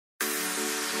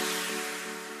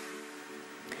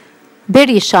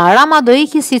Berisha, Rama do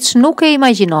iki siç nuk e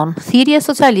imagjinon. Thirrje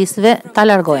socialistëve ta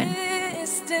largojnë.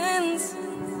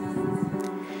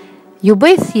 Ju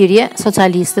bëj thirrje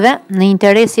socialistëve në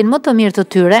interesin më të mirë të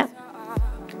tyre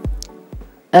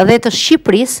dhe të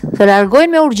Shqipërisë të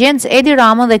largojnë me urgjencë Edi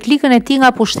Ramën dhe klikën e tij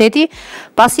nga pushteti,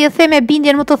 pasi e the me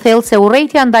bindjen më të thellë se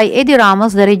urrejtja ndaj Edi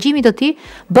Ramës dhe regjimit të tij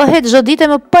bëhet çdo ditë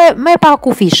më e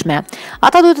pakufishme.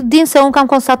 Ata duhet të dinë se un kam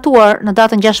konstatuar në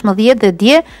datën 16 dhe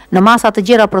dje në masa të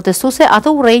gjera protestuese atë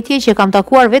urrejtje që kam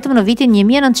takuar vetëm në vitin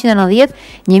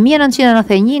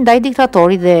 1990-1991 ndaj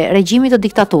diktatorit dhe regjimit të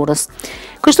diktaturës.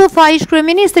 Kështu tha ish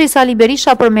kryeministri Sali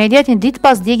Berisha për mediat një ditë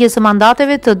pas djegjes së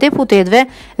mandateve të deputetëve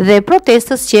dhe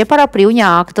protestës që e parapriu një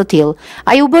akt të tillë.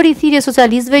 Ai u bëri thirrje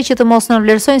socialistëve që të mos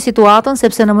nënvlerësojnë situatën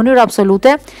sepse në mënyrë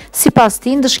absolute, sipas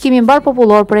tij, ndëshkimi mbar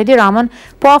popullor për Edi Ramën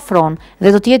po afron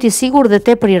dhe do të jetë i sigurt dhe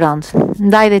tepër i rëndë.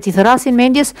 Ndaj dhe t'i thrasin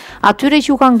mendjes atyre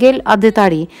që u kanë ngel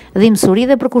adetari, dhimbësuri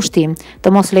dhe përkushtim,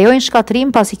 të mos lejojnë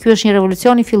shkatrim pasi ky është një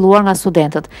revolucion i filluar nga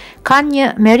studentët. Kanë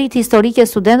një merit historike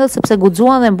studentët sepse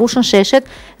guxuan dhe mbushën sheshet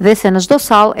dhe se në çdo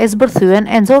sallë e zbërthyen,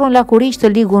 e nxorën lakuriq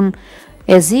të ligun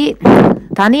e zi,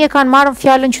 tani e kanë marrën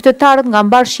fjalën qytetarët nga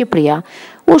mbar Shqipëria,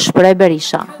 u shpreh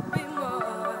Berisha.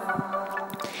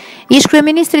 Ish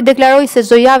kryeministri deklaroi se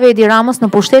çdo javë Edi Ramës në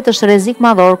pushtet është rrezik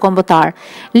madhor kombëtar.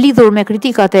 Lidhur me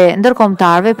kritikat e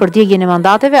ndërkombëtarëve për djegjen e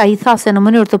mandateve, ai tha se në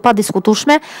mënyrë të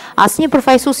padiskutueshme asnjë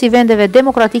përfaqësues i vendeve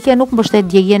demokratike nuk mbështet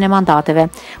djegjen e mandateve.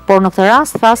 Por në këtë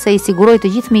rast tha se i siguroi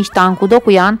të gjithë miqtë tan kudo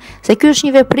ku janë se ky është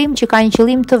një veprim që ka një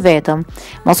qëllim të vetëm,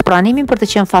 mospranimin për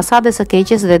të qenë fasade së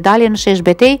keqes dhe dalje në shesh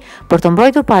betejë për të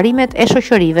mbrojtur parimet e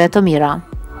shoqërive të mira.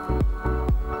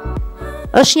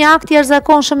 Është një akt i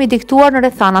jashtëzakonshëm i diktuar në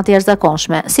rrethana të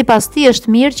jashtëzakonshme. Sipas tij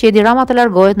është mirë që Edi Rama të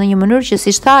largohet në një mënyrë që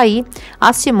siç tha ai,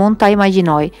 asnjë mund ta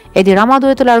imagjinoj. Edi Rama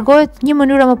duhet të largohet një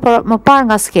mënyrë më parë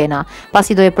nga skena,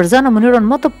 pasi do e përzën në mënyrën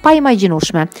më të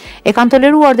paimagjinueshme. E kanë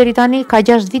toleruar deri tani, ka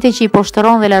 6 vite që i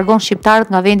poshtëron dhe largon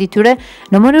shqiptarët nga vendi i tyre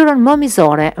në mënyrën më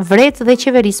mizore, vret dhe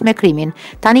qeveris me krimin.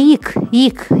 Tani ik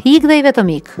dhe i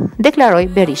vetëm ik, deklaroi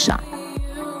Berisha.